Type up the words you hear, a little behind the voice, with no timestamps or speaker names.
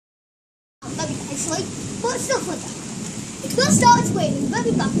very nicely, but still further. It will start raining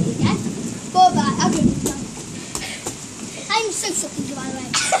very badly again, but I don't know. I'm so sucking to my way.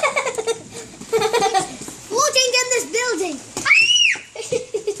 Flooding in this building.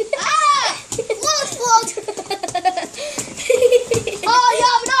 Flood! Oh,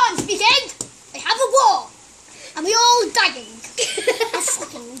 yeah, but I'm speaking. I have a war, and we're all dying and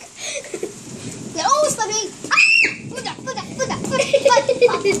sucking. We're all swimming.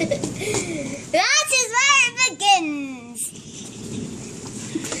 That is where it begins.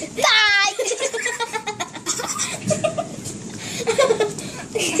 Die!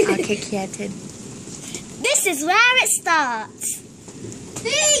 I'll kick your head in. This is where it starts.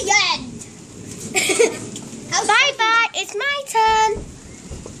 The end. Bye bye, it's my turn.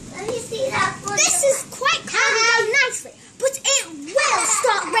 Let me see that. This is quite calming down nicely, but it will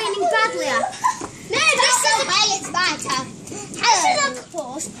start raining badly. No, this is way. It's my turn. This is a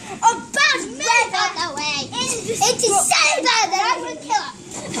course of bad weather. No way. It is so bad that I'm going to kill her.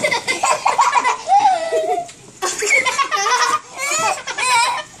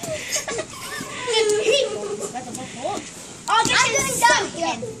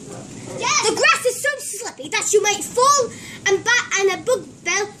 The grass is so slippy that you might fall and a bug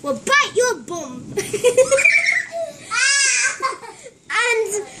bell will bite your bum.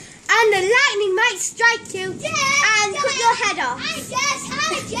 and the lightning might strike you and cut your head off. Hi, Jess.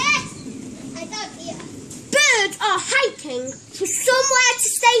 I don't hear. Birds are hiking for somewhere to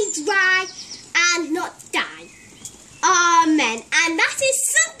stay dry and not die. Amen. And that is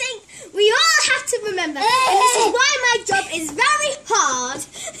something we all have to remember. And this is why my job is very hard.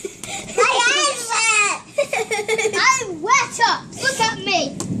 I'm wetter. Look at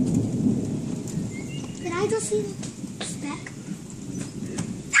me. Can I just see the speck?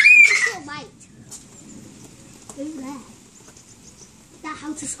 I can feel white. Over there. That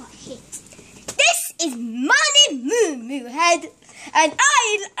house just got hit. This is Money Moo Moo Head. And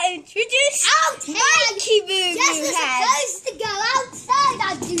I'll introduce Mikey Moo Yes, Moo we're Head. supposed to go outside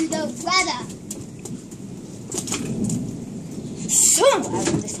and do the weather. Somewhere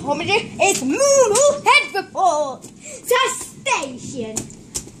in this homily is Moo Moo Head Report. The station.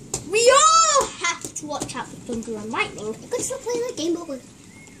 We all have to watch out for thunder and lightning. You could still play the game, but we're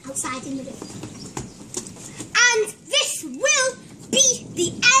outside in the day. And this will be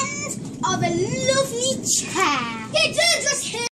the end of a lovely chair. You do